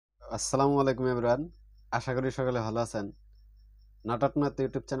আসসালামুআলাইকুম everyone, আশা করি সকলে ভালো আছেন। নট ম্যাথ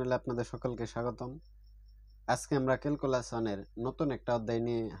ইউটিউব চ্যানেলে আপনাদের সকলকে স্বাগতম। আজকে আমরা ক্যালকুলাস 1 এর নতুন একটা অধ্যায়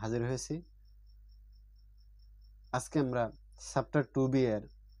নিয়ে হাজির হয়েছি। আজকে আমরা চ্যাপ্টার 2B এর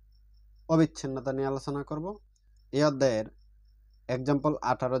অবিচ্ছিন্নতা নিয়ে আলোচনা করব। এই অধ্যায়ের এক্সাম্পল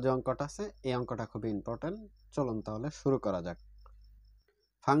 18 যে অঙ্কটা আছে, এই অঙ্কটা খুবই ইম্পর্টেন্ট। চলুন তাহলে শুরু করা যাক।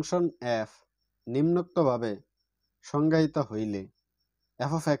 ফাংশন f নিম্নোক্তভাবে সংজ্ঞায়িত হইলে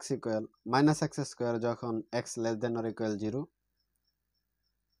f of x equal -x square যখন x less than or equal 0,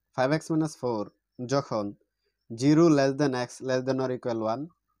 5x minus 4 যখন 0 less than x less than or equal 1,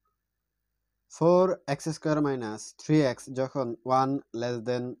 4x square minus 3x যখন 1 less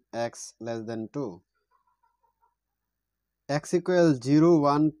than x less than 2, x equal 0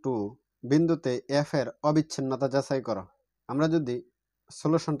 1 2 বিন্দুতে f এর অবিচ্ছিন্নতা যাচাই করো। আমরা যদি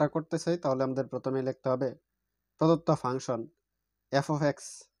সলিউশনটা করতে চাই তাহলে আমাদের প্রথমে লিখতে হবে প্রদত্ত function f of x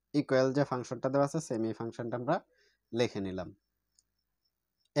equal যে ফাংশনটা দেওয়া আছে সেম এই ফাংশনটা আমরা লিখে নিলাম।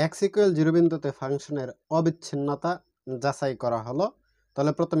 x equal 0 বিন্দুতে ফাংশনের অবিচ্ছিন্নতা যাচাই করা হলো।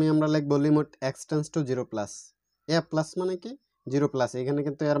 তাহলে প্রথমে আমরা লিখব limit x tends to 0 plus a plus মানে কি 0 প্লাস, এখানে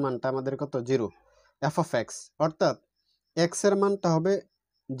কিন্তু এর মানটা আমাদের কত 0, f of x অর্থাৎ x এর মানটা হবে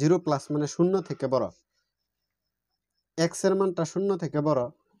 0 প্লাস মানে শূন্য থেকে বড়। x এর মানটা শূন্য থেকে বড়,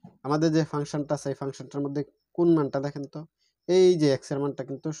 আমাদের যে ফাংশনটা আছে এই ফাংশনটার মধ্যে কোন মানটা দেখেন তো, এই যে x এর মানটা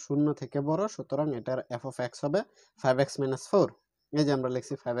কিন্তু শূন্য থেকে বড়, সুতরাং এটার f of x হবে 5x minus 4। এই যে আমরা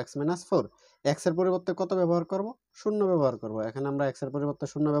লিখছি 5x minus 4, x এর পরিবর্তে কত ব্যবহার করব, শূন্য ব্যবহার করব। এখানে আমরা x এর পরিবর্তে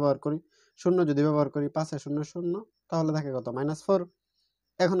শূন্য ব্যবহার করি, শূন্য যদি ব্যবহার করি 5 এ শূন্য শূন্য, তাহলে থাকে কত -4।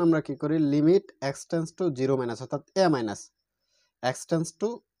 এখন আমরা কি করি, limit x tends to 0 minus অর্থাৎ a minus x tends to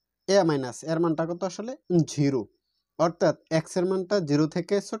a minus, এর মানটা কত আসলে 0, অর্থাৎ x এর মানটা 0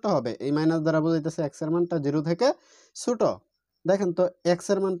 থেকে ছোট হবে। এই মাইনাস দ্বারা বোঝাইতেছে x এর মানটা 0 থেকে ছোট। দেখেন তো x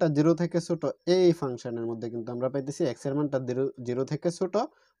এর মানটা 0 থেকে ছোট, এই ফাংশনের মধ্যে কিন্তু আমরা পাইতেছি x এর মানটা 0 থেকে ছোট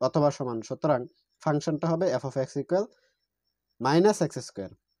অথবা সমান, সুতরাং ফাংশনটা হবে f of x equal -x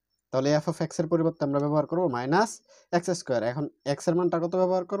square. তাহলে f of x এর পরিবর্তে আমরা ব্যবহার করব -x স্কয়ার। এখন x এর মানটা কত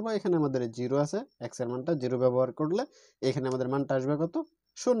ব্যবহার করব, এখানে আমাদের 0 আছে, x এর মানটা 0 ব্যবহার করলে এখানে আমাদের মানটা আসবে কত,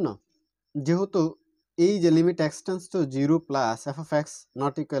 0। যেহেতু এই যে limit x tends to 0 plus f of x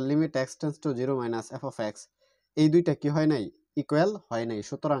not equal limit x tends to 0 minus f of x, এই দুইটা কি হয় নাই, ইকুয়াল হয় নাই,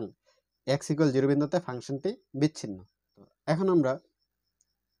 সুতরাং x ইকুয়াল 0 বিন্দুতে ফাংশনটি বিচ্ছিন্ন। এখন আমরা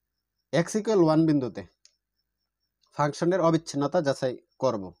x ইকুয়াল 1 বিন্দুতে ফাংশনের অবিচ্ছিন্নতা যাচাই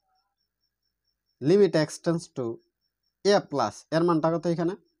করব। Limit x tends to a plus, এর মানটা কত,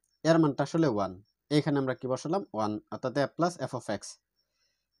 এখানে এর মানটা আসলে 1, এখানে আমরা কি বসালাম 1, অর্থাৎ a plus f of x।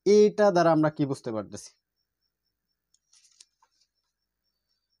 এইটা দ্বারা আমরা কি বুঝতে পারতেছি,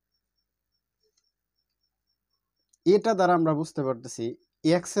 এটা দ্বারা আমরা বুঝতে পারতেছি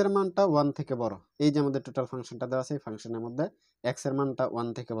x এর মানটা 1 থেকে বড়। এই যে আমাদের টোটাল ফাংশনটা দেওয়া আছে, এই ফাংশনের মধ্যে x এর মানটা 1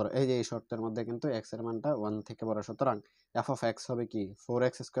 থেকে বড়, এই যে এই শর্তের মধ্যে কিন্তু x এর মানটা 1 থেকে বড়, সুতরাং f of x হবে কি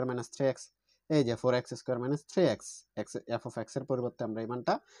 4x স্কয়ার মাইনাস 3x। এই যে 4x square minus 3x, f of x এর পরিবর্তে আমরা এই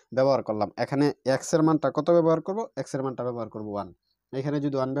মানটা ব্যবহার করলাম। এখানে x এর মানটা কত ব্যবহার করব, x এর মানটা ব্যবহার করব 1। এখানে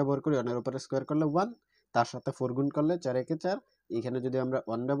যদি 1 ব্যবহার করি 1 এর উপরে স্কয়ার করলে 1, তার সাথে 4 গুণ করলে 4 একে 4, এখানে যদি আমরা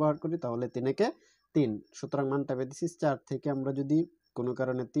 1 ব্যবহার করি তাহলে 3 একে 3, সুতরাং মানটা পেয়েছি 4 থেকে আমরা যদি কোনো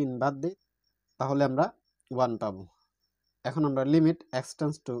কারণে 3 বাদ দিই তাহলে আমরা 1 পাবো। এখন আমরা limit x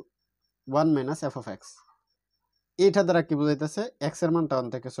tends to 1 minus f of x, এইটা দ্বারা কি বোঝাইতেছে x এর মানটা 1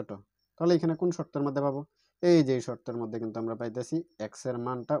 থেকে ছোট। তাহলে এখানে কোন শর্তের মধ্যে পাবো, এই যে এই শর্তের মধ্যে কিন্তু আমরা পাইতেছি x এর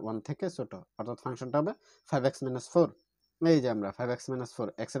মানটা 1 থেকে ছোট, অর্থাৎ ফাংশনটা হবে 5x 4। এই যে আমরা 5x 4,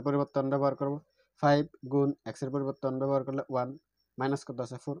 x এর পরিবর্তে 1 ব্যবহার করব, 5 গুণ x এর পরিবর্তে 1 ব্যবহার করলে 1, মাইনাস কত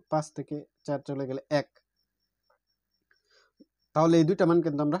আছে 4, 5 থেকে 4 চলে গেলে 1। তাহলে এই দুইটা মান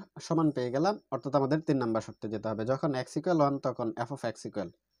কিন্তু আমরা সমান পেয়ে গেলাম, অর্থাৎ আমাদের 3 নাম্বার শর্তে যেতে হবে। যখন x ইকুয়াল 1 তখন f of x equal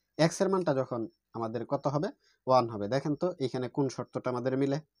x এর মানটা যখন আমাদের কত হবে 1 হবে। দেখেন তো এখানে কোন শর্তটা আমাদের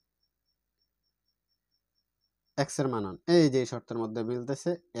মিলে, x এর মান 1, এই যে এই শর্তের মধ্যে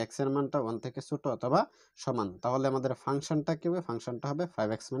মিলতেছে x এর মানটা 1 থেকে ছোট অথবা সমান। তাহলে আমাদের ফাংশনটা কি হবে, ফাংশনটা হবে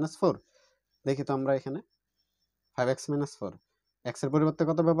 5x 4। দেখি তো আমরা এখানে 5x 4, x এর পরিবর্তে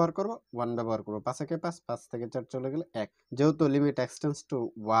কত ব্যবহার করব, 1 ব্যবহার করব, 5 একে 5, 5 থেকে 4 চলে গেলে 1। যেহেতু limit x tends to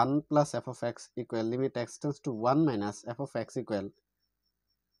 1 plus f of x equal limit x tends to 1 minus f of x equal,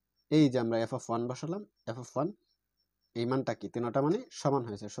 এই যে আমরা f of 1 বসালাম, f of 1 এই মানটা কি তিনটা মানে সমান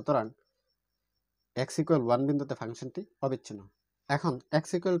হয়েছে, সুতরাং x ইকুয়াল 1 বিন্দুতে ফাংশনটি অবিচ্ছিন্ন। এখন x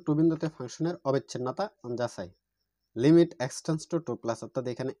ইকুয়াল 2 বিন্দুতে ফাংশনের অবিচ্ছিন্নতা যাচাই। Limit x tends to 2 plus, অর্থাৎ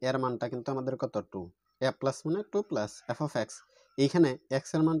এখানে এর মানটা কিন্তু আমাদের কত 2, a প্লাস মানে 2 প্লাস f of x, এইখানে x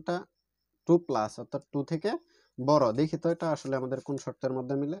এর মানটা 2 প্লাস অর্থাৎ 2 থেকে বড়। দেখি তো এটা আসলে আমাদের কোন শর্তের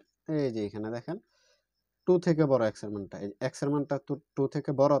মধ্যে মিলে, এই যে এখানে দেখেন 2 থেকে বড় x এর মানটা, এই x এর মানটা 2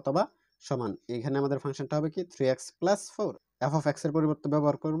 থেকে বড় অথবা সমান। এখানে আমাদের ফাংশনটা হবে কি 3x + 4। f of x এর পরিবর্তে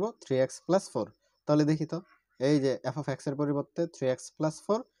ব্যবহার করব 3x + 4। তাহলে দেখি তো, এই যে f of x এর পরিবর্তে 3x +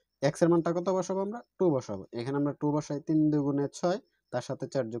 4, x এর মানটা কত বসাবো আমরা? 2 বসাবো। এখানে আমরা 2 বসাই, 3 দুগুণে 6, তার সাথে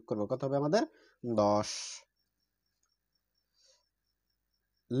 4 যোগ করব, কত হবে আমাদের? 10।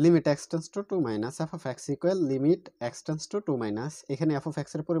 Limit x tends to 2 minus f of x equal limit x tends to 2 minus, এখানে f of x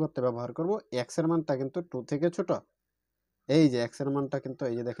এর পরিবর্তে ব্যবহার করব x এর মানটা কিন্তু 2 থেকে ছোট। এই যে x এর মানটা কিন্তু,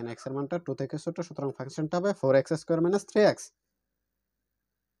 এই যে দেখেন x এর মানটা 2 থেকে ছোট, সুতরাং ফাংশনটা হবে 4x square minus 3x।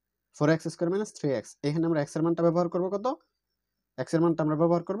 4x square minus 3x। এখানে আমরা x এর মানটা ব্যবহার করব কত? x এর মানটা আমরা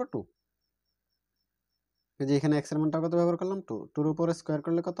ব্যবহার করব 2। এই যে এখানে x এর মানটা কত ব্যবহার করলাম? 2। 2 এর উপর স্কয়ার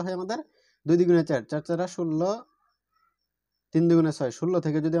করলে কত হয় আমাদের? 2 দ্বিগুণে 4, 4 4 16, 3 দুগুণে 6, 16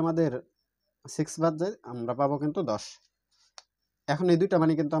 থেকে যদি আমাদের 6 বাদ যায় আমরা পাবো কিন্তু 10। এখন এই দুইটা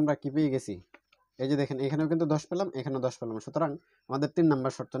মানে কিন্তু আমরা কি পেয়ে গেছি? এই যে দেখেন এখানেও কিন্তু 10 পেলাম, এখানেও 10 পেলাম। সুতরাং আমাদের 3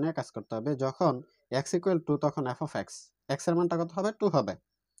 নাম্বার শর্ত নিয়ে কাজ করতে হবে। যখন x ইকুয়াল 2 তখন f of x, x এর মানটা কত হবে? 2 হবে।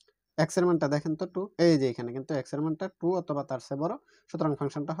 x এর মানটা দেখেন তো 2, এই যে এখানে কিন্তু x এর মানটা 2 অথবা তার চেয়ে বড়, সুতরাং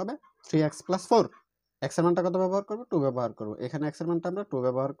ফাংশনটা হবে 3x + 4। x এর মানটা কত ব্যবহার করব? 2 ব্যবহার করব। এখানে x এর মানটা আমরা 2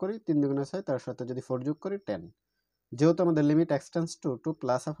 ব্যবহার করি, 3 দুগুণে 6, তার সাথে যদি 4 যোগ করি 10। যেহেতু আমাদের limit x tends to 2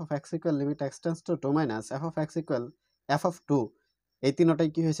 plus f of x equal limit x tends to 2 minus f of x equal f of 2, এই তিনটাই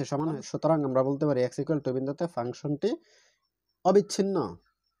কি হয়েছে? সমান হয়েছে। সুতরাং আমরা বলতে পারি x ইকুয়াল 2 বিন্দুতে ফাংশনটি অবিচ্ছিন্ন।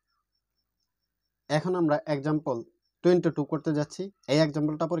 এখন আমরা एग्जांपल 22 করতে যাচ্ছি। এই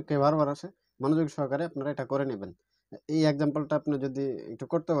एग्जांपलটা পরীক্ষায় বারবার আসে, মনোযোগ সহকারে আপনারা এটা করে নেবেন। এই एग्जांपलটা আপনি যদি একটু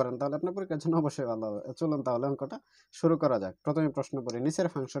করতে পারেন তাহলে আপনার পরীক্ষার জন্য অবশ্যই ভালো হবে। চলুন তাহলে অঙ্কটা শুরু করা যাক। প্রথমে প্রশ্ন করি, নিচের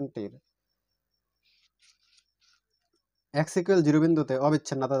ফাংশনটির x ইকুয়াল 0 বিন্দুতে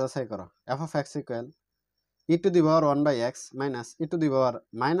অবিচ্ছিন্নতা যাচাই করো। f of x equal e to the power 1/x minus e to the power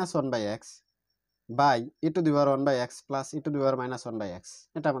 -1/x by e to the power 1/x plus e to the power -1/x।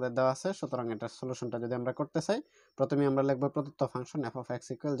 এটা আমাদের দেওয়া আছে। সুতরাং এটার সলিউশনটা যদি আমরা করতে চাই, প্রথমে আমরা লিখব প্রদত্ত function f of x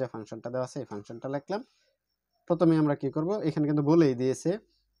equal যে ফাংশনটা দেওয়া আছে এই ফাংশনটা লিখলাম। প্রথমে আমরা কি করব, এখানে কিন্তু বলেই দিয়েছে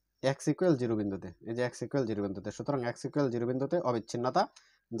x ইকুয়াল 0 বিন্দুতে, এই যে x ইকুয়াল 0 বিন্দুতে, সুতরাং x ইকুয়াল 0 বিন্দুতে অবিচ্ছিন্নতা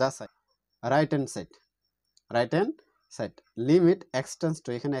যাচাই। Right hand side limit x tends to,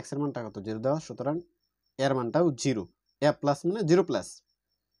 এখানে x এর মানটা কত? 0 দেওয়া, সুতরাং এর মানটাও 0। a প্লাস মানে 0 প্লাস,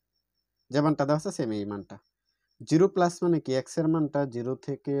 যে মানটা দেওয়া আছে সেম এই মানটা। 0 প্লাস মানে কি? x এর মানটা 0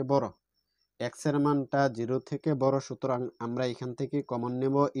 থেকে বড়, x এর মানটা 0 থেকে বড়, সুতরাং আমরা এখান থেকে কমন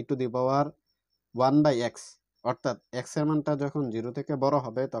নেব e to the power 1/x, অর্থাৎ x এর মানটা যখন 0 থেকে বড়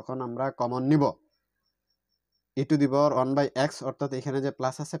হবে তখন আমরা কমন নিব e to the power 1/x, অর্থাৎ এখানে যে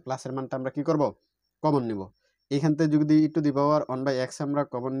প্লাস আছে প্লাসের মানটা আমরা কি করব? কমন নিব। এখান থেকে যদি e to the power 1/x আমরা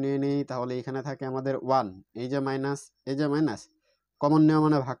কমন নিয়ে নিই তাহলে এখানে থাকে আমাদের 1, এই যে মাইনাস, এই যে মাইনাস, কমন নেওয়া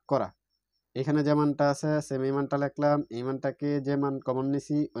মানে ভাগ করা। এখানে যে মানটা আছে সেম এই মানটা লিখলাম, এই মানটাকে যে মান কমন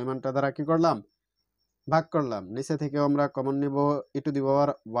নিছি ওই মানটা দ্বারা কি করলাম? ভাগ করলাম। নিচে থেকে আমরা কমন নিব e to the power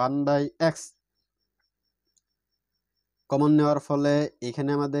 1/x। Common নেওয়ার ফলে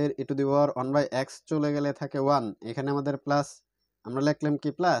এখানে আমাদের e to the power 1/x চলে গেলে থাকে 1, এখানে আমাদের প্লাস, আমরা লিখলাম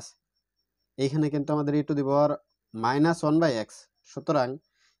কি প্লাস, এইখানে কিন্তু আমাদের e to the power -1/x। সুতরাং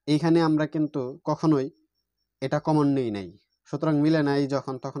এইখানে আমরা কিন্তু কখনোই এটা কমন নেই নাই, সুতরাং মিলে নাই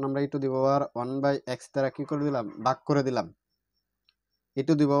যখন, তখন আমরা e to the power 1/x দ্বারা কি করে দিলাম? ভাগ করে দিলাম। e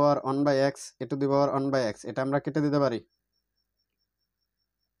to the power 1/x, e to the power 1/x, এটা আমরা কেটে দিতে পারি।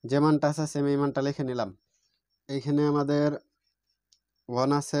 যে মানটা আছে সেম এই মানটা লিখে নিলাম। এইখানে আমাদের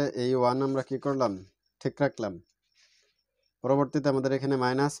 1 আছে, এই 1 আমরা কি করলাম? ঠিক রাখলাম। পরবর্তীতে আমাদের এখানে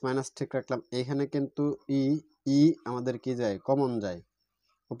মাইনাস, মাইনাস ঠিক রাখলাম। এইখানে কিন্তু ই আমাদের কি যায়? কমন যায়।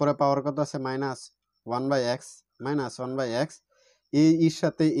 উপরে পাওয়ার কত আছে? -1/x, -1/x, এর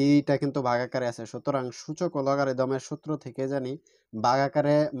সাথে এইটা কিন্তু ভাগাকারে আছে, সুতরাং সূচক ও লগারিদমের সূত্র থেকে জানি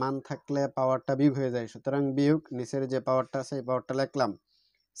ভাগাকারে মান থাকলে পাওয়ারটা বিয়োগ হয়ে যায়, সুতরাং বিয়োগ। নিচের যে পাওয়ারটা আছে এই পাওয়ারটা লিখলাম।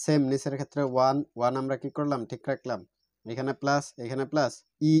 সেম নিচের ক্ষেত্রে 1 আমরা কি করলাম? ঠিক রাখলাম। এখানে প্লাস, এখানে প্লাস,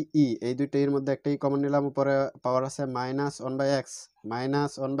 এই দুইটা এর মধ্যে একটাই কমন নিলাম। উপরে পাওয়ার আছে -1/x,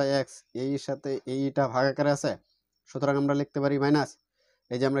 -1/x, এই সাথে এইটা ভাগাকারে আছে, সুতরাং আমরা লিখতে পারি মাইনাস।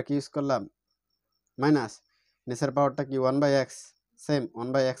 এই যে আমরা কি ইউজ করলাম? মাইনাস। নিচের পাওয়ারটা কি? 1/x, সেম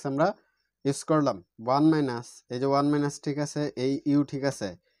 1/x আমরা ইউজ করলাম। 1 মাইনাস, এই যে 1 মাইনাস ঠিক আছে, এই ইউ ঠিক আছে।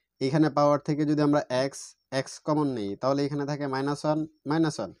 এখানে পাওয়ার থেকে যদি আমরা x কমন নিই তাহলে এখানে থাকে -1,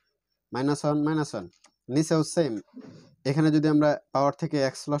 -1, -1, -1, নিচেও সেম। এখানে যদি আমরা পাওয়ার থেকে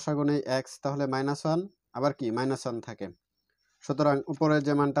x লসাগু নেই x, তাহলে -1 আবার কি -1 থাকে। সুতরাং উপরে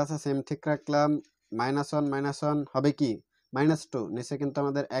যে মানটা আছে সেম ঠিক রাখলাম। -1, -1 হবে কি? -2। নিচে কিন্তু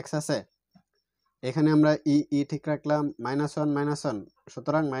আমাদের x আছে,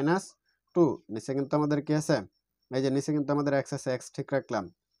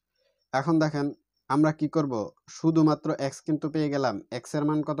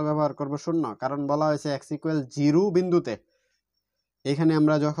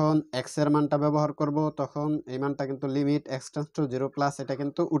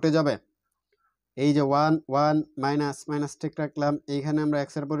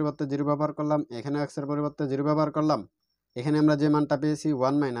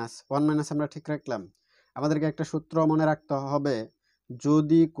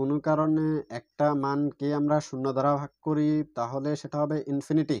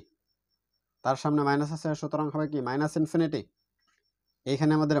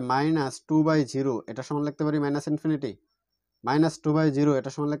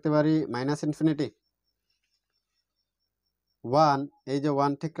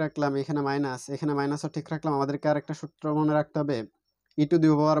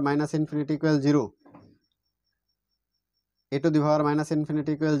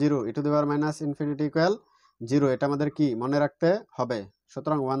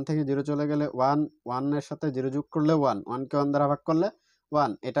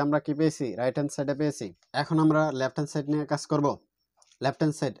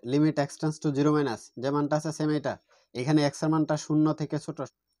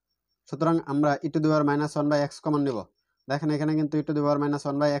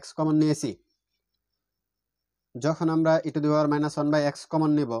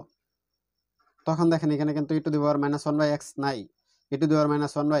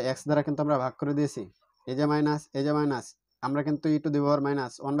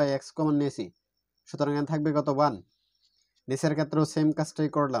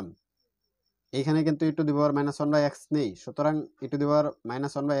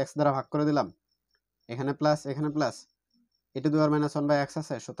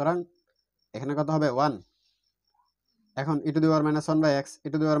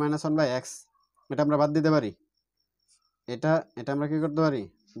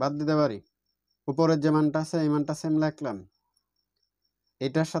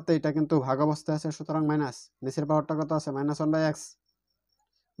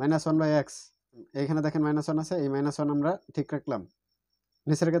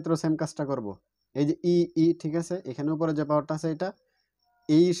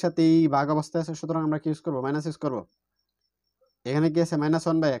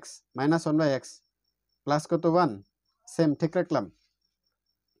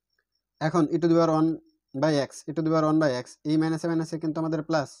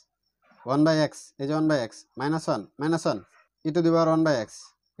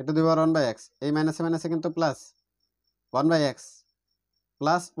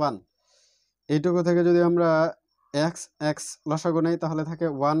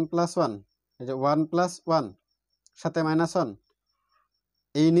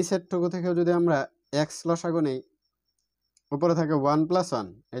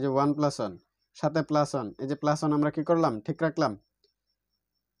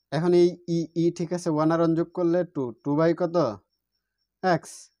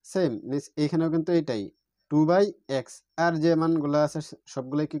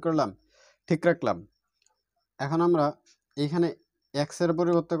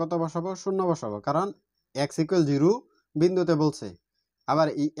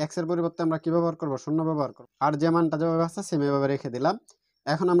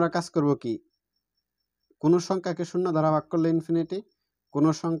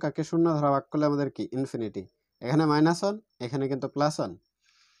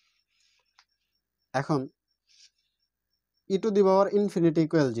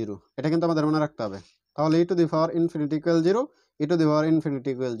 ইনফিনিটি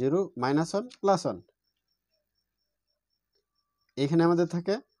ইকুয়াল 0 -1 +1। এখানে আমাদের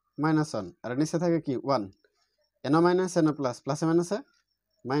থাকে -1 আর নিচে থাকে কি 1, এন মাইনাস এন প্লাস, প্লাসে মাইনাসে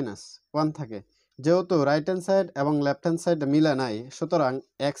 -1 থাকে। যেহেতু রাইট হ্যান্ড সাইড এবং লেফট হ্যান্ড সাইড মিলে নাই, সুতরাং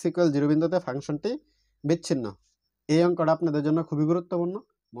x ইকুয়াল 0 বিন্দুতে ফাংশনটি বিচ্ছিন্ন। এই অঙ্কটা আপনাদের জন্য খুবই গুরুত্বপূর্ণ,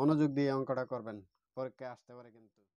 মনোযোগ দিয়ে অঙ্কটা করবেন, পরীক্ষায় আসতে পারে কিন্তু।